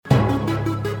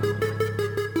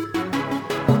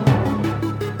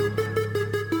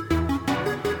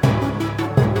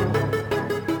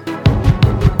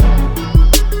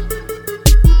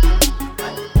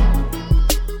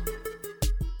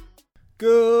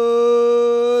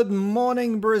Good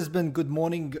morning, Brisbane. Good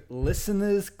morning,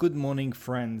 listeners. Good morning,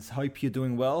 friends. Hope you're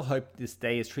doing well. Hope this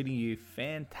day is treating you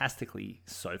fantastically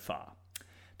so far.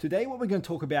 Today, what we're going to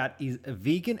talk about is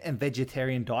vegan and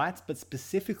vegetarian diets, but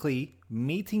specifically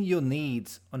meeting your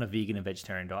needs on a vegan and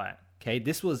vegetarian diet. Okay,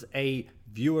 this was a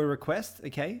viewer request.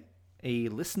 Okay, a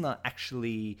listener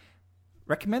actually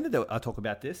recommended that I talk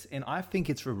about this, and I think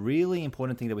it's a really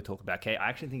important thing that we talk about. Okay, I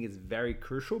actually think it's very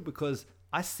crucial because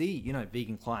I see,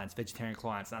 vegan clients, vegetarian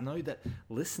clients. And I know that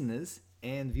listeners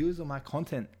and viewers of my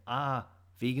content are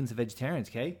vegans and vegetarians,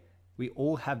 okay? We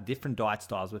all have different diet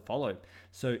styles we follow.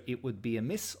 So it would be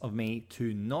amiss of me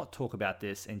to not talk about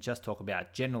this and just talk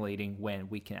about general eating when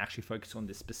we can actually focus on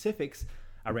the specifics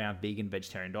around vegan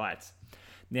vegetarian diets.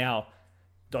 Now,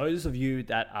 those of you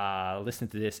that are listening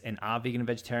to this and are vegan and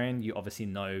vegetarian, you obviously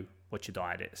know what your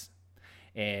diet is.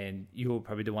 And you're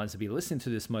probably the ones to be listening to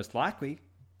this most likely.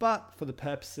 But for the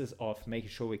purposes of making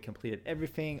sure we completed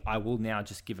everything, I will now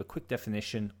just give a quick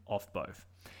definition of both.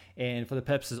 And for the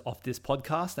purposes of this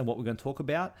podcast and what we're going to talk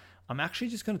about, I'm actually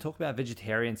just going to talk about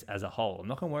vegetarians as a whole. I'm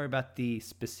not going to worry about the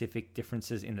specific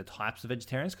differences in the types of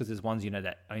vegetarians because there's ones,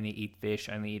 that only eat fish,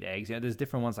 only eat eggs. There's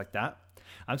different ones like that.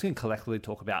 I'm just going to collectively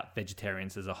talk about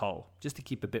vegetarians as a whole, just to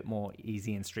keep it a bit more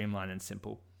easy and streamlined and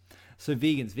simple. So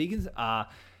vegans are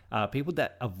people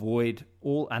that avoid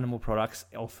all animal products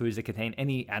or foods that contain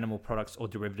any animal products or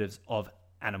derivatives of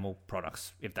animal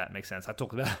products, if that makes sense. I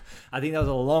think that was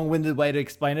a long-winded way to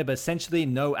explain it, but essentially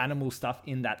no animal stuff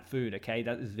in that food, okay?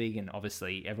 That is vegan,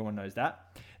 obviously. Everyone knows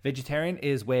that. Vegetarian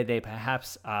is where they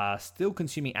perhaps are still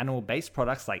consuming animal-based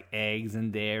products like eggs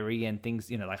and dairy and things,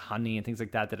 like honey and things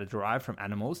like that are derived from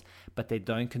animals, but they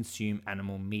don't consume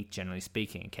animal meat, generally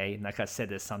speaking, okay? And like I said,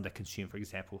 there's some that consume, for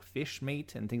example, fish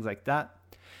meat and things like that.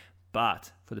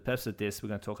 But for the purpose of this, we're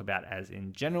going to talk about as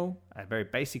in general, a very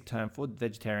basic term for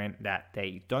vegetarian, that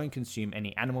they don't consume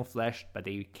any animal flesh, but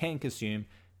they can consume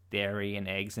dairy and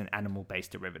eggs and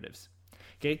animal-based derivatives.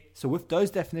 Okay, so with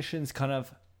those definitions kind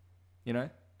of,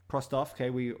 crossed off, okay,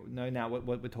 we know now what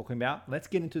we're talking about. Let's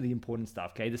get into the important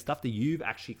stuff, okay? The stuff that you've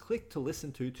actually clicked to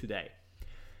listen to today.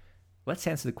 Let's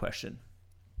answer the question.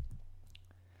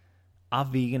 Are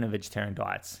vegan and vegetarian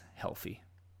diets healthy?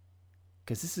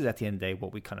 Because this is at the end of the day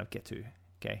what we kind of get to,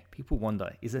 okay? People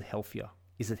wonder, is it healthier?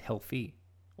 Is it healthy?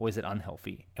 Or is it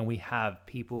unhealthy? And we have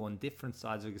people on different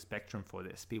sides of the spectrum for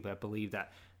this. People that believe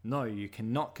that, no, you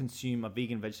cannot consume a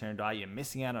vegan vegetarian diet. You're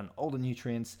missing out on all the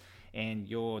nutrients and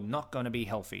you're not going to be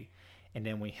healthy. And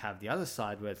then we have the other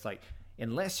side where it's like,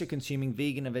 unless you're consuming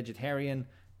vegan and vegetarian,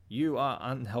 you are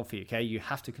unhealthy, okay? You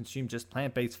have to consume just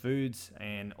plant-based foods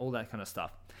and all that kind of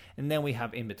stuff. And then we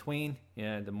have in between,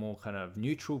 the more kind of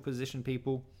neutral position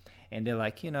people. And they're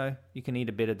like, you can eat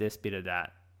a bit of this, bit of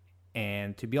that.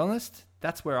 And to be honest,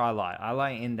 that's where I lie. I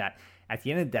lie in that at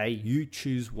the end of the day, you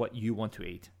choose what you want to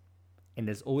eat. And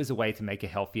there's always a way to make it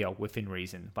healthier within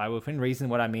reason. By within reason,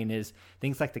 what I mean is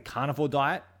things like the carnivore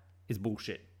diet is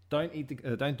bullshit. Don't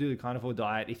do the carnivore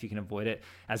diet if you can avoid it,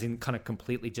 as in kind of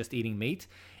completely just eating meat.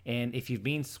 And if you've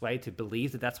been swayed to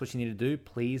believe that that's what you need to do,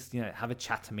 please, have a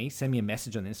chat to me. Send me a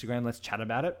message on Instagram. Let's chat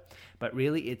about it. But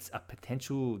really, it's a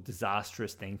potential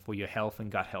disastrous thing for your health and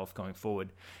gut health going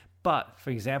forward. But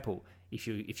for example, if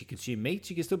you consume meat,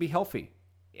 you can still be healthy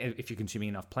if you're consuming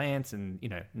enough plants and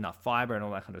enough fiber and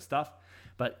all that kind of stuff.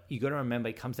 But you got to remember,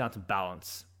 it comes down to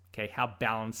balance. Okay, how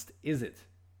balanced is it?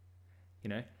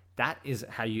 That is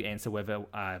how you answer whether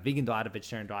a vegan diet or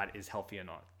vegetarian diet is healthy or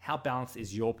not. How balanced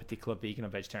is your particular vegan or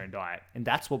vegetarian diet? And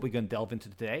that's what we're going to delve into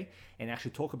today and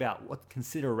actually talk about what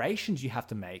considerations you have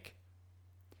to make.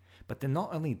 But then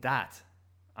not only that,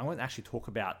 I want to actually talk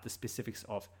about the specifics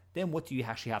of then what do you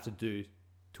actually have to do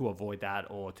to avoid that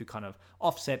or to kind of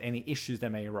offset any issues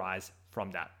that may arise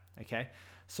from that, okay?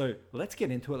 So let's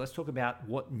get into it. Let's talk about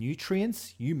what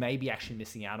nutrients you may be actually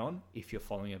missing out on if you're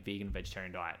following a vegan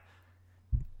vegetarian diet.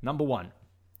 Number 1,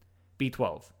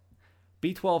 B12.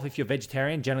 B12, if you're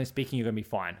vegetarian, generally speaking, you're going to be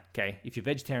fine, okay? If you're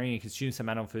vegetarian, you consume some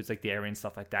animal foods like dairy and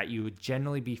stuff like that, you would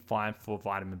generally be fine for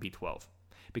vitamin B12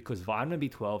 because vitamin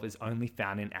B12 is only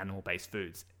found in animal-based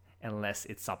foods unless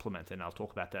it's supplemented, and I'll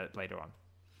talk about that later on.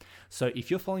 So if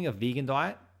you're following a vegan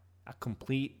diet, a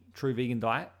complete, true vegan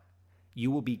diet, you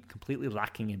will be completely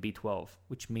lacking in B12,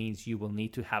 which means you will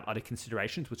need to have other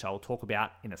considerations, which I will talk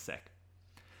about in a sec.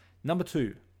 Number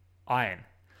 2, iron.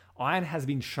 Iron has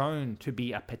been shown to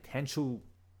be a potential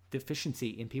deficiency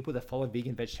in people that follow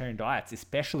vegan vegetarian diets,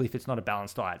 especially if it's not a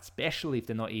balanced diet, especially if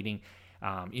they're not eating,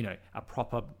 a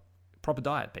proper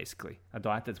diet, basically. A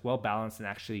diet that's well balanced and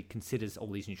actually considers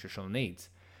all these nutritional needs.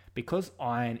 Because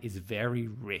iron is very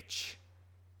rich,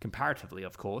 comparatively,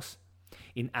 of course,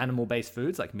 in animal-based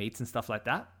foods like meats and stuff like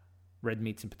that, red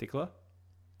meats in particular,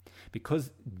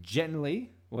 because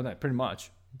generally, well, no, pretty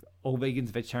much all vegans,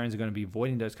 vegetarians are going to be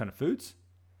avoiding those kind of foods.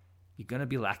 You're going to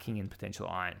be lacking in potential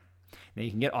iron. Now,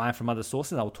 you can get iron from other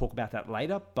sources. I'll talk about that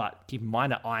later, but keep in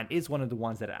mind that iron is one of the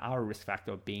ones that are a risk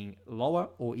factor of being lower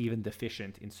or even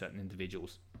deficient in certain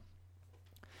individuals.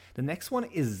 The next one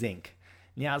is zinc.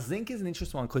 Now, zinc is an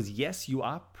interesting one because, yes, you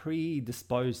are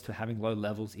predisposed to having low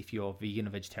levels if you're vegan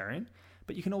or vegetarian,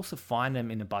 but you can also find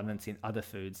them in abundance in other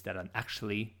foods that are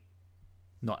actually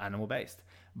not animal-based.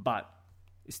 But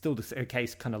it's still the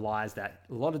case kind of lies that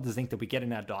a lot of the zinc that we get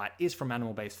in our diet is from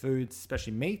animal-based foods,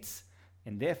 especially meats,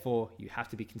 and therefore you have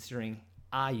to be considering,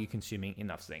 are you consuming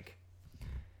enough zinc?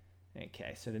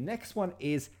 Okay, so the next one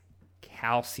is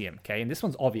calcium, okay? And this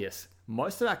one's obvious.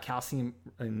 Most of our calcium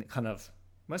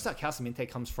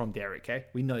intake comes from dairy, okay?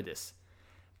 We know this.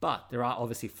 But there are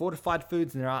obviously fortified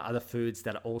foods and there are other foods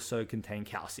that also contain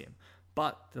calcium.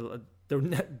 But the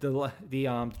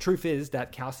truth is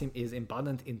that calcium is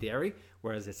abundant in dairy,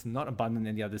 whereas it's not abundant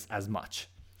in the others as much.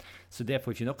 So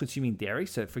therefore, if you're not consuming dairy,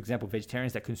 so for example,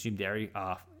 vegetarians that consume dairy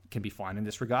can be fine in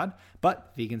this regard,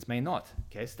 but vegans may not.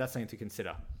 Okay, so that's something to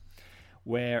consider.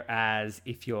 Whereas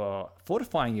if you're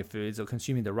fortifying your foods or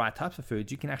consuming the right types of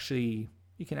foods, you can actually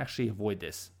avoid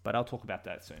this. But I'll talk about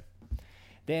that soon.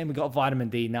 Then we got vitamin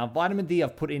D. Now, vitamin D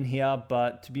I've put in here,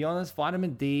 but to be honest,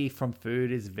 vitamin D from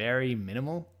food is very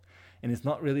minimal, and it's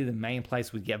not really the main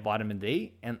place we get vitamin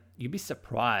D. And you'd be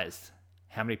surprised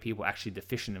how many people are actually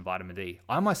deficient in vitamin D.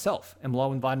 I myself am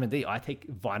low in vitamin D. I take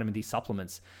vitamin D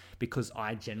supplements because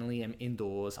I generally am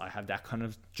indoors. I have that kind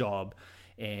of job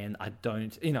and I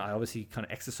don't, I obviously kind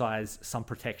of exercise some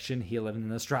protection here living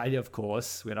in Australia, of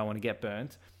course. We don't want to get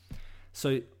burnt.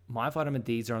 So my vitamin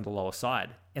Ds are on the lower side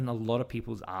and a lot of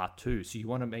people's are too. So you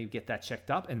want to maybe get that checked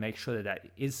up and make sure that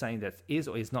is something that is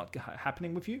or is not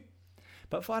happening with you.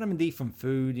 But vitamin D from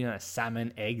food,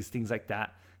 salmon, eggs, things like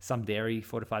that, some dairy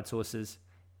fortified sources,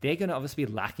 they're going to obviously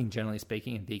be lacking, generally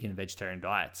speaking, in vegan and vegetarian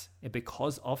diets. And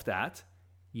because of that,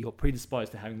 you're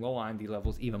predisposed to having low iron D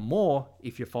levels even more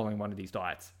if you're following one of these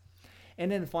diets.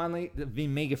 And then finally, the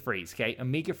omega-3s, okay?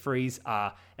 Omega-3s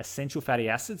are essential fatty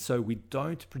acids, so we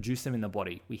don't produce them in the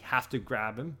body. We have to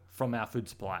grab them from our food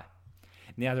supply.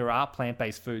 Now, there are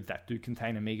plant-based foods that do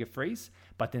contain omega-3s,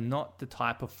 but they're not the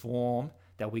type of form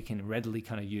that we can readily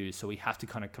kind of use. So we have to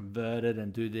kind of convert it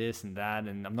and do this and that.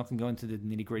 And I'm not going to go into the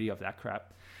nitty gritty of that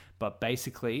crap. But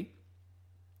basically,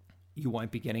 you won't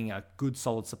be getting a good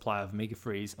solid supply of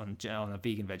omega-3s on a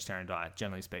vegan vegetarian diet,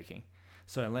 generally speaking.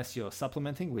 So unless you're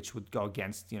supplementing, which would go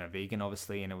against, vegan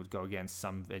obviously, and it would go against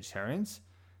some vegetarians,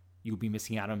 you'll be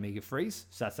missing out on omega-3s.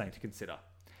 So that's something to consider.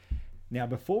 Now,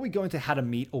 before we go into how to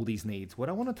meet all these needs, what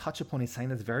I want to touch upon is something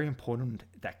that's very important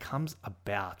that comes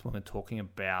about when we're talking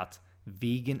about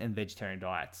vegan and vegetarian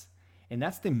diets. And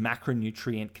that's the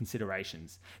macronutrient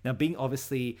considerations. Now, being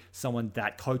obviously someone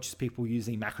that coaches people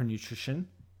using macronutrition,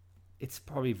 it's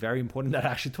probably very important that I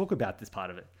actually talk about this part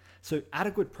of it. So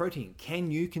adequate protein.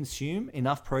 Can you consume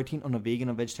enough protein on a vegan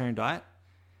or vegetarian diet?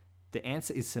 The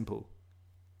answer is simple.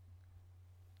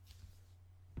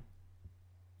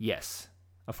 Yes,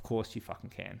 of course you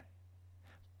fucking can.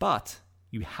 But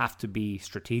you have to be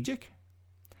strategic.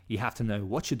 You have to know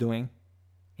what you're doing.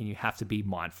 And you have to be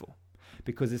mindful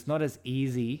because it's not as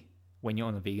easy when you're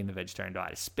on a vegan or vegetarian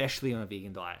diet, especially on a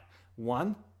vegan diet.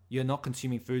 One, you're not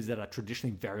consuming foods that are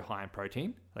traditionally very high in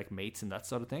protein, like meats and that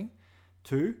sort of thing.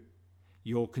 Two,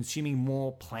 you're consuming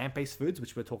more plant-based foods,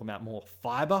 which we're talking about more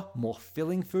fiber, more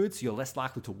filling foods. So you're less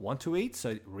likely to want to eat.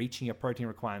 So reaching your protein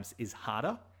requirements is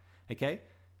harder. Okay.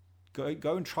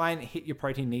 Go and try and hit your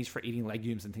protein needs for eating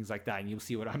legumes and things like that. And you'll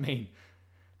see what I mean.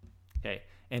 Okay.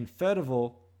 And third of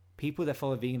all, people that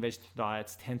follow vegan vegetarian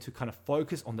diets tend to kind of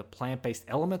focus on the plant-based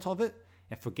element of it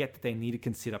and forget that they need to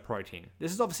consider protein.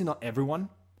 This is obviously not everyone,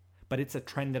 but it's a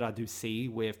trend that I do see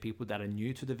with people that are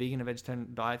new to the vegan and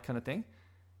vegetarian diet kind of thing.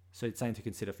 So it's something to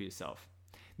consider for yourself.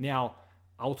 Now,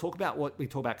 I'll talk about what we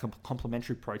talk about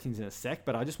complementary proteins in a sec,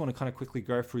 but I just want to kind of quickly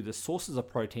go through the sources of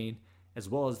protein as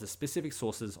well as the specific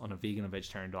sources on a vegan or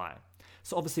vegetarian diet.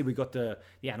 So obviously we got the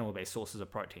animal-based sources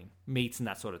of protein, meats and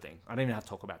that sort of thing. I don't even have to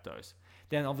talk about those.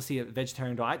 Then obviously a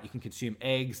vegetarian diet, you can consume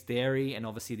eggs, dairy, and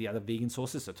obviously the other vegan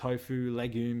sources, so tofu,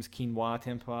 legumes, quinoa,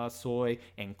 tempeh, soy,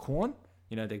 and corn.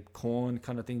 The corn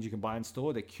kind of things you can buy in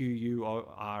store, the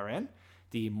QURN,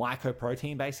 the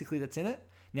mycoprotein basically that's in it.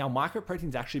 Now,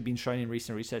 mycoprotein's actually been shown in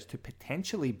recent research to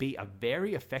potentially be a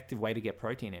very effective way to get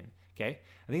protein in. Okay,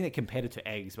 I think they compared it to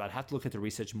eggs, but I'd have to look at the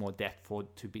research in more depth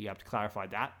to be able to clarify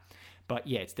that. But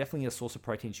yeah, it's definitely a source of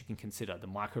proteins you can consider, the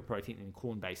mycoprotein in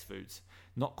corn-based foods.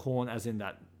 Not corn as in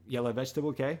that yellow vegetable,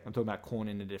 okay? I'm talking about corn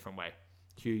in a different way.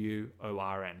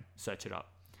 Quorn. Search it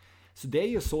up. So they're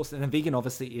your source. And a vegan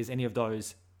obviously is any of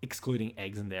those excluding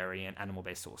eggs and dairy and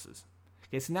animal-based sources.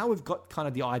 Okay, so now we've got kind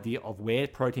of the idea of where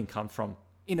protein comes from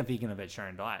in a vegan or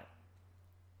vegetarian diet.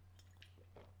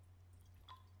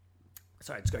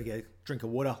 Sorry, just gotta get a drink of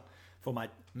water before my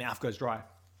mouth goes dry.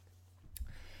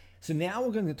 So now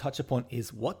we're going to touch upon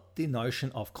is what the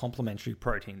notion of complementary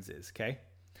proteins is, okay?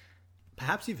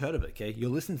 Perhaps you've heard of it, okay? You're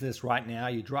listening to this right now,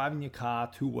 you're driving your car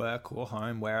to work or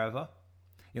home, wherever.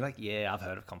 You're like, yeah, I've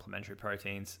heard of complementary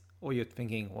proteins. Or you're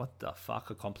thinking, what the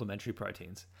fuck are complementary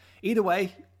proteins? Either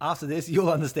way, after this, you'll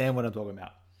understand what I'm talking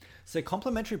about. So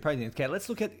complementary proteins, okay, let's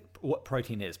look at what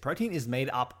protein is. Protein is made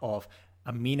up of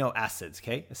amino acids,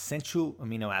 okay? Essential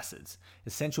amino acids.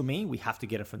 Essential mean we have to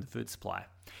get it from the food supply.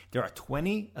 There are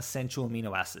 20 essential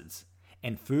amino acids,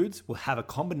 and foods will have a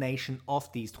combination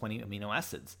of these 20 amino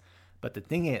acids. But the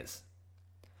thing is,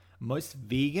 most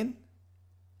vegan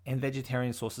and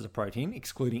vegetarian sources of protein,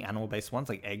 excluding animal-based ones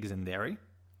like eggs and dairy,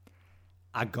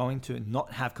 are going to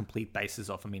not have complete bases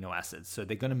of amino acids. So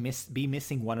they're going to be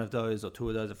missing one of those or two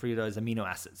of those or three of those amino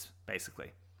acids,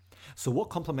 basically. So what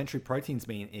complementary proteins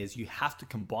mean is you have to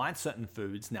combine certain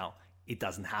foods. Now, it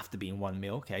doesn't have to be in one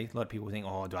meal, okay? A lot of people think,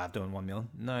 oh, do I have to in one meal?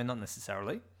 No, not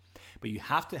necessarily. But you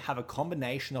have to have a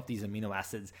combination of these amino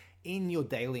acids in your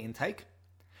daily intake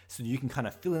so you can kind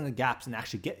of fill in the gaps and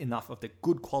actually get enough of the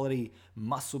good quality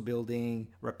muscle building,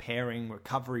 repairing,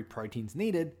 recovery proteins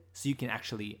needed so you can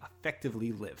actually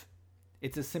effectively live.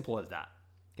 It's as simple as that,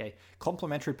 okay?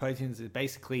 Complementary proteins is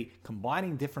basically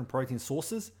combining different protein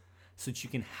sources so that you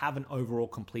can have an overall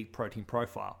complete protein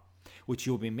profile, which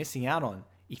you'll be missing out on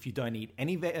if you don't eat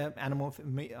any if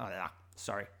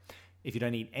you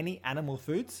don't eat any animal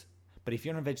foods. But if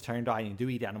you're on a vegetarian diet and you do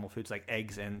eat animal foods like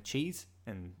eggs and cheese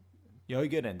and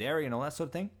yogurt and dairy and all that sort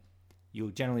of thing,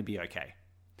 you'll generally be okay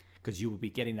because you will be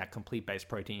getting that complete base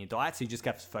protein in your diet. So you just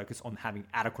have to focus on having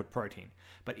adequate protein.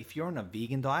 But if you're on a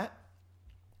vegan diet,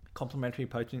 complementary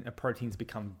proteins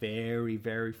become very,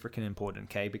 very freaking important,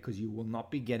 okay? Because you will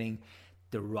not be getting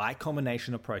the right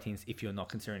combination of proteins if you're not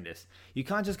considering this. You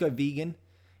can't just go vegan,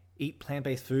 eat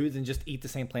plant-based foods, and just eat the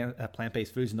same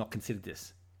plant-based foods and not consider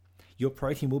this. Your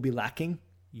protein will be lacking.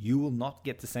 You will not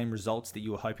get the same results that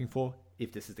you were hoping for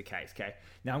if this is the case, okay?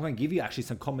 Now I'm going to give you actually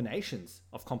some combinations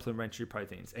of complementary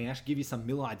proteins and actually give you some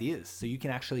meal ideas so you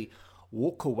can actually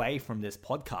walk away from this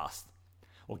podcast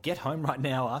or get home right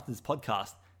now after this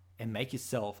podcast and make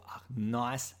yourself a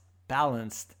nice,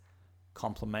 balanced,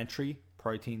 complementary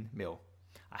protein meal.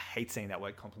 I hate saying that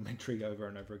word complementary over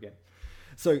and over again.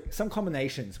 So some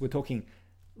combinations, we're talking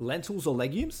lentils or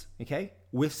legumes, okay,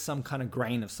 with some kind of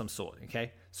grain of some sort,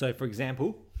 okay? So for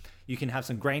example, you can have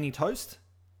some grainy toast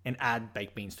and add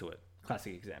baked beans to it.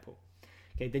 Classic example.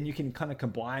 Okay, then you can kind of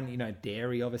combine,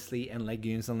 dairy obviously and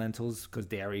legumes and lentils because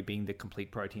dairy being the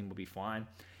complete protein will be fine.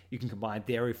 You can combine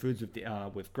dairy foods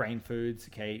with grain foods,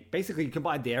 okay? Basically, you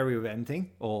combine dairy with anything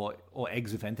or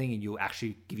eggs with anything and you'll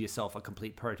actually give yourself a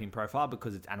complete protein profile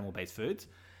because it's animal-based foods.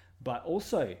 But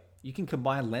also, you can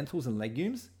combine lentils and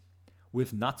legumes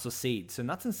with nuts or seeds. So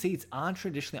nuts and seeds aren't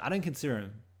traditionally, I don't consider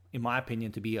them, in my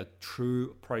opinion, to be a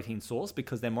true protein source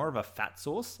because they're more of a fat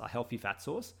source, a healthy fat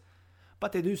source.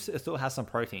 But they do still have some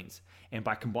proteins. And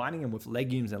by combining them with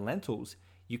legumes and lentils,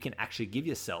 you can actually give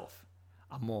yourself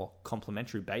a more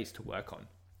complementary base to work on.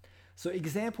 So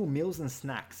example meals and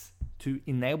snacks to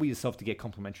enable yourself to get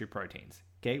complementary proteins.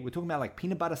 Okay, we're talking about like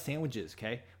peanut butter sandwiches,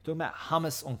 okay? We're talking about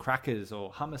hummus on crackers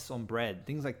or hummus on bread,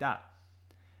 things like that.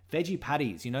 Veggie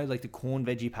patties, like the corn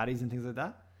veggie patties and things like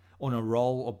that on a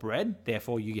roll or bread.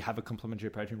 Therefore, you have a complementary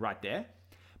protein right there.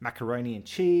 Macaroni and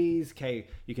cheese, okay?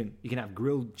 You can have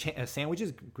grilled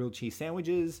sandwiches, grilled cheese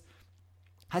sandwiches.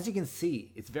 As you can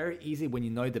see, it's very easy when you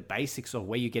know the basics of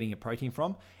where you're getting your protein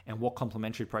from and what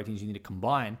complementary proteins you need to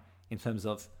combine in terms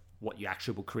of what you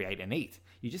actually will create and eat.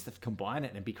 You just have to combine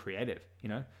it and be creative,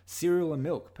 Cereal and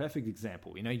milk, perfect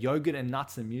example. Yogurt and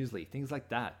nuts and muesli, things like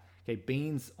that. Okay,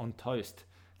 beans on toast,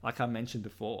 like I mentioned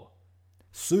before.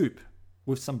 Soup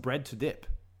with some bread to dip.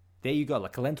 There you go,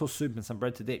 like a lentil soup and some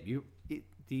bread to dip.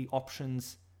 The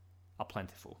options are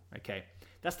plentiful, okay?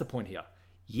 That's the point here.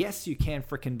 Yes, you can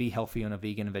freaking be healthy on a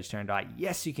vegan and vegetarian diet.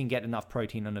 Yes, you can get enough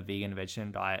protein on a vegan and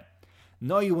vegetarian diet.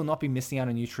 No, you will not be missing out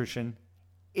on nutrition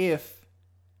if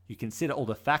you consider all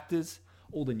the factors,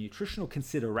 all the nutritional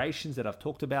considerations that I've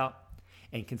talked about,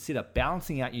 and consider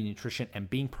balancing out your nutrition and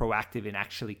being proactive in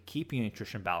actually keeping your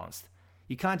nutrition balanced.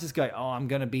 You can't just go, I'm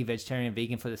going to be vegetarian and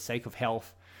vegan for the sake of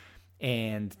health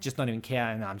and just not even care,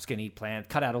 and I'm just going to eat plant,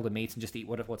 cut out all the meats and just eat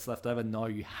what's left over. No,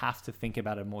 you have to think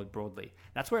about it more broadly.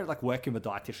 That's where like working with a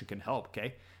dietitian can help,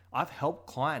 okay? I've helped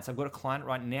clients. I've got a client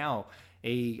right now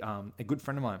a good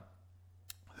friend of mine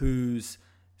who's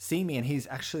seen me, and he's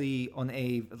actually on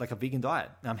a vegan diet.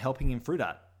 I'm helping him through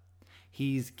that.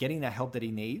 He's getting that help that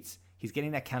he needs. He's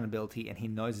getting that accountability, and he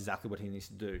knows exactly what he needs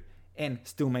to do, and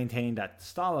still maintaining that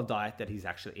style of diet that he's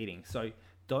actually eating. So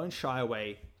don't shy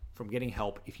away from getting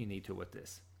help if you need to with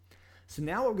this. So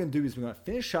now what we're going to do is we're going to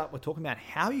finish up. We're talking about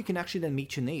how you can actually then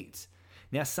meet your needs.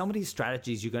 Now, some of these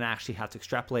strategies you're going to actually have to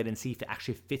extrapolate and see if it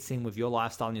actually fits in with your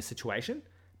lifestyle and your situation,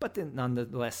 but then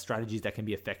nonetheless strategies that can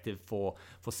be effective for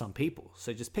some people.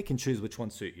 So just pick and choose which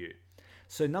ones suit you.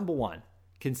 So number one,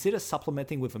 consider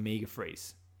supplementing with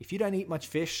omega-3s. If you don't eat much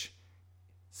fish,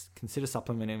 consider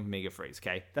supplementing with omega-3s,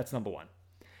 okay? That's number one.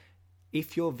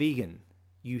 If you're vegan,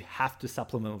 you have to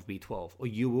supplement with B12 or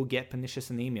you will get pernicious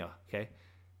anemia, okay?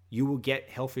 You will get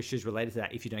health issues related to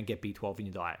that if you don't get B12 in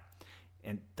your diet.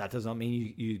 And that does not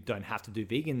mean you don't have to do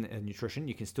vegan nutrition.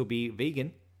 You can still be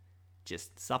vegan,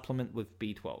 just supplement with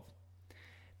B12.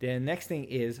 The next thing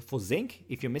is for zinc.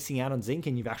 If you're missing out on zinc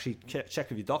and you've actually checked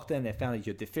with your doctor and they found that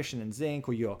you're deficient in zinc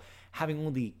or you're having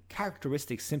all the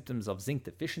characteristic symptoms of zinc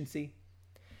deficiency,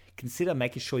 consider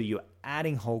making sure you're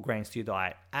adding whole grains to your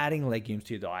diet, adding legumes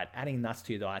to your diet, adding nuts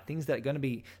to your diet, things that are going to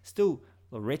be still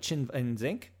rich in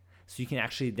zinc, so you can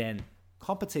actually then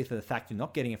compensate for the fact you're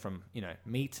not getting it from,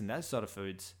 meats and those sort of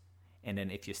foods. And then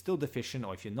if you're still deficient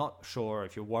or if you're not sure, or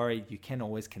if you're worried, you can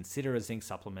always consider a zinc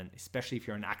supplement, especially if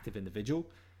you're an active individual.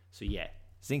 So yeah,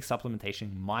 zinc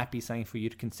supplementation might be something for you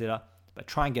to consider, but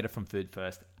try and get it from food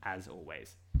first, as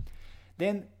always.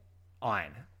 Then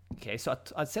iron. Okay, so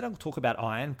I said I'll talk about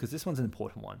iron because this one's an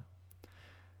important one.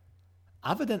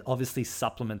 Other than obviously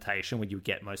supplementation, where you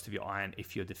get most of your iron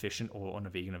if you're deficient or on a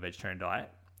vegan or vegetarian diet,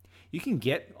 you can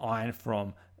get iron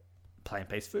from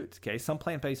plant-based foods, okay? Some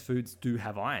plant-based foods do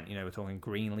have iron. We're talking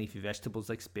green leafy vegetables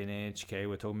like spinach, okay?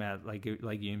 We're talking about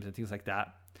legumes and things like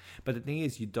that. But the thing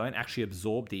is, you don't actually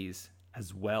absorb these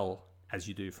as well as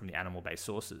you do from the animal-based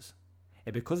sources.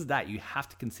 And because of that, you have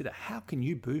to consider how can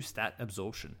you boost that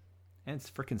absorption? And it's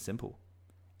freaking simple.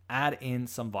 Add in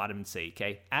some vitamin C,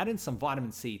 okay? Add in some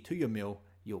vitamin C to your meal.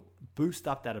 You'll boost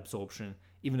up that absorption,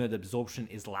 even though the absorption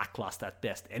is lackluster at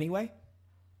best anyway.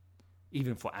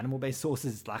 Even for animal-based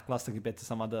sources, it's lackluster compared to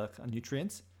some other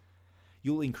nutrients.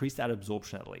 You'll increase that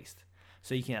absorption at least.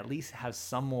 So you can at least have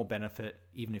some more benefit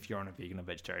even if you're on a vegan or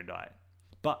vegetarian diet.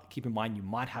 But keep in mind, you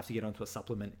might have to get onto a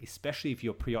supplement, especially if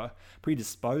you're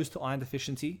predisposed to iron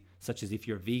deficiency, such as if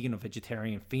you're a vegan or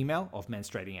vegetarian female of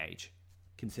menstruating age.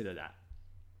 Consider that.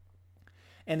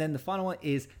 And then the final one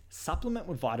is supplement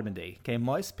with vitamin D. Okay,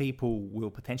 most people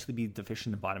will potentially be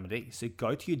deficient in vitamin D. So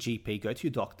go to your GP, go to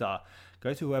your doctor,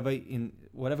 go to whoever in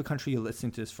whatever country you're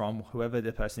listening to this from, whoever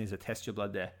the person is that tests your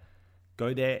blood there.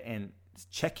 Go there and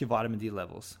check your vitamin D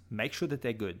levels. Make sure that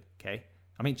they're good, okay?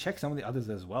 I mean, check some of the others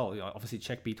as well. Obviously,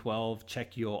 check B12,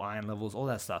 check your iron levels, all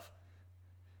that stuff.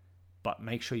 But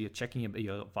make sure you're checking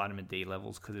your vitamin D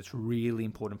levels because it's really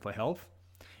important for health.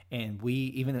 And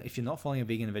even if you're not following a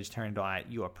vegan and vegetarian diet,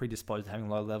 you are predisposed to having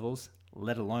low levels,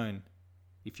 let alone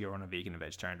if you're on a vegan and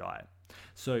vegetarian diet.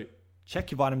 So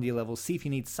check your vitamin D levels, see if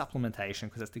you need supplementation,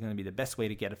 because that's going to be the best way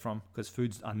to get it from, because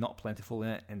foods are not plentiful in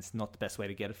it, and it's not the best way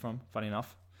to get it from, funny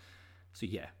enough. So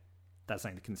yeah, that's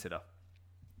something to consider.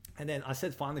 And then I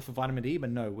said finally for vitamin D,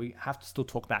 but no, we have to still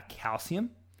talk about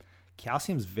calcium.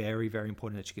 Calcium is very, very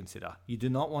important that you consider. You do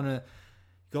not want to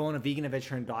go on a vegan and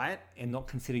vegetarian diet and not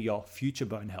consider your future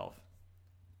bone health.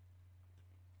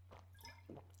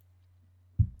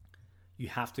 You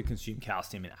have to consume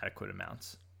calcium in adequate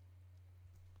amounts.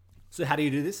 So how do you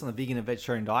do this on a vegan and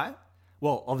vegetarian diet?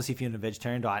 Well, obviously if you're on a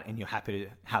vegetarian diet and you're happy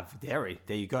to have dairy,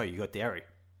 there you go, you got dairy.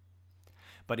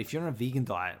 But if you're on a vegan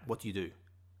diet, what do?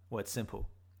 Well, it's simple.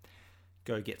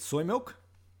 Go get soy milk,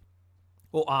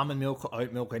 or almond milk, or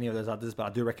oat milk, any of those others, but I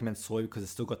do recommend soy because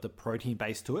it's still got the protein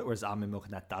base to it, whereas almond milk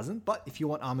and that doesn't. But if you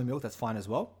want almond milk, that's fine as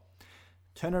well.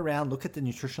 Turn around, look at the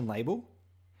nutrition label.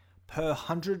 Per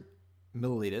 100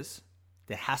 milliliters,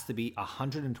 there has to be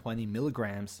 120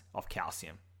 milligrams of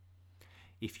calcium.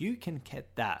 If you can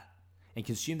get that and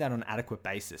consume that on an adequate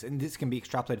basis, and this can be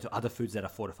extrapolated to other foods that are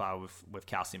fortified with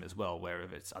calcium as well,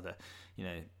 wherever it's other,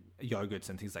 yogurts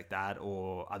and things like that,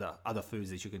 or other foods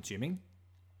that you're consuming.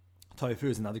 Tofu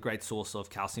is another great source of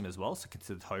calcium as well, so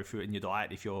consider tofu in your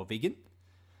diet if you're vegan.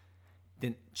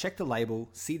 Then check the label,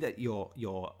 see that your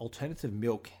alternative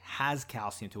milk has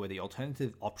calcium, to where the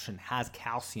alternative option has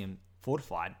calcium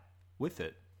fortified with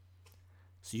it,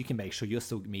 so you can make sure you're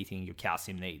still meeting your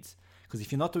calcium needs. Because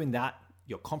if you're not doing that,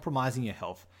 you're compromising your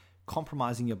health,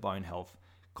 compromising your bone health,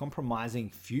 compromising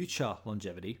future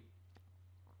longevity,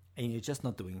 and you're just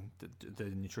not doing the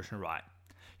nutrition right.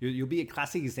 You'll be a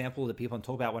classic example that people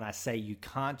talk about when I say you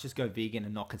can't just go vegan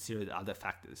and not consider the other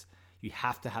factors. You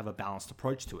have to have a balanced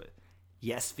approach to it.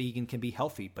 Yes, vegan can be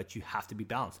healthy, but you have to be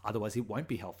balanced. Otherwise, it won't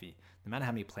be healthy, no matter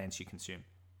how many plants you consume.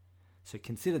 So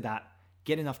consider that.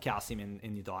 Get enough calcium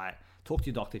in your diet. Talk to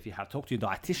your doctor if you have. Talk to your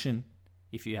dietitian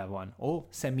if you have one. Or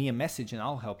send me a message and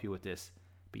I'll help you with this.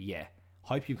 But yeah,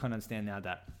 hope you can understand now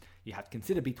that you have to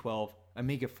consider B12,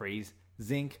 omega-3s,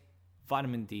 zinc,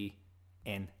 vitamin D,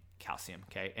 and calcium.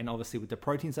 Okay, and obviously with the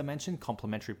proteins I mentioned,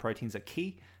 complementary proteins are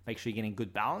key. Make sure you're getting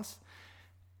good balance.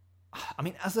 I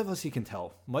mean, as you can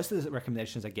tell, most of the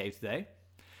recommendations I gave today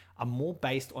are more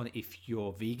based on if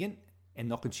you're vegan and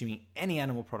not consuming any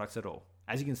animal products at all.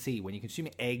 As you can see, when you're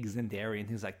consuming eggs and dairy and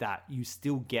things like that, you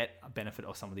still get a benefit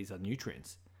of some of these other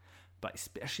nutrients. But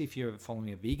especially if you're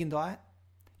following a vegan diet,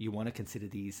 you want to consider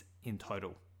these in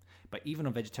total. But even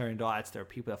on vegetarian diets, there are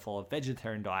people that follow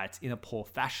vegetarian diets in a poor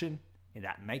fashion, and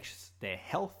that makes their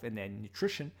health and their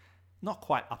nutrition not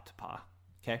quite up to par.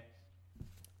 Okay,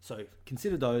 so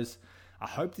consider those. I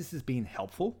hope this has been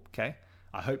helpful. Okay,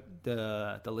 I hope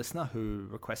the listener who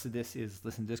requested this is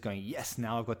listening to this going, yes,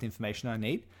 now I've got the information I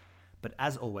need. But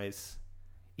as always,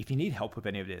 if you need help with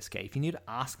any of this, okay, if you need to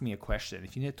ask me a question,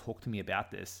 if you need to talk to me about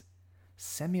this,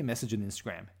 send me a message on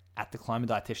Instagram at The Climate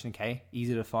Dietitian, okay?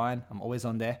 Easy to find. I'm always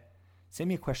on there. Send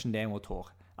me a question there and we'll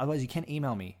talk. Otherwise, you can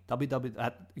email me. Go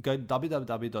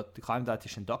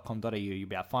www.theclimatedietitian.com.au. You'll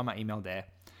be able to find my email there.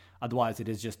 Otherwise, it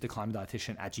is just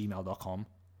theclimatedietitian@gmail.com.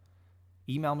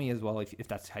 Email me as well if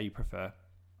that's how you prefer.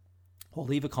 Or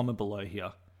leave a comment below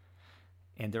here.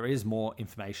 And there is more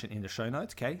information in the show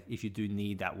notes, okay? If you do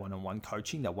need that one-on-one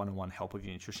coaching, that one-on-one help with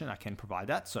your nutrition, I can provide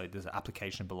that. So there's an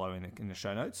application below in the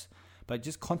show notes. But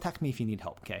just contact me if you need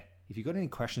help, okay? If you've got any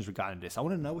questions regarding this, I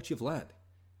want to know what you've learned,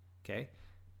 okay?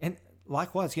 And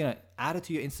likewise, add it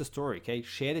to your Insta story, okay?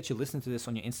 Share that you listen to this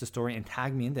on your Insta story and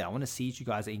tag me in there. I want to see that you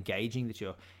guys are engaging, that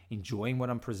you're enjoying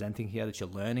what I'm presenting here, that you're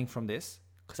learning from this.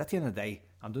 Because at the end of the day,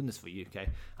 I'm doing this for you, okay?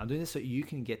 I'm doing this so you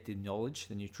can get the knowledge,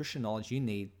 the nutrition knowledge you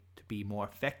need to be more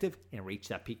effective and reach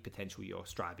that peak potential you're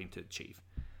striving to achieve.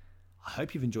 I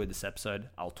hope you've enjoyed this episode.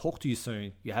 I'll talk to you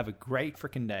soon. You have a great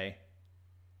freaking day.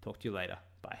 Talk to you later.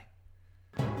 Bye.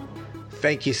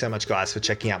 Thank you so much, guys, for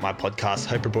checking out my podcast.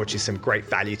 Hope it brought you some great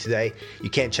value today.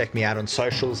 You can check me out on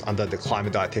socials under The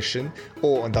Climate Dietitian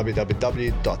or on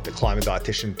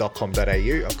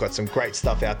www.theclimatedietitian.com.au. I've got some great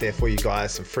stuff out there for you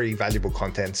guys, some free valuable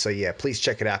content. So yeah, please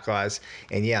check it out, guys.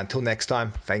 And yeah, until next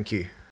time, thank you.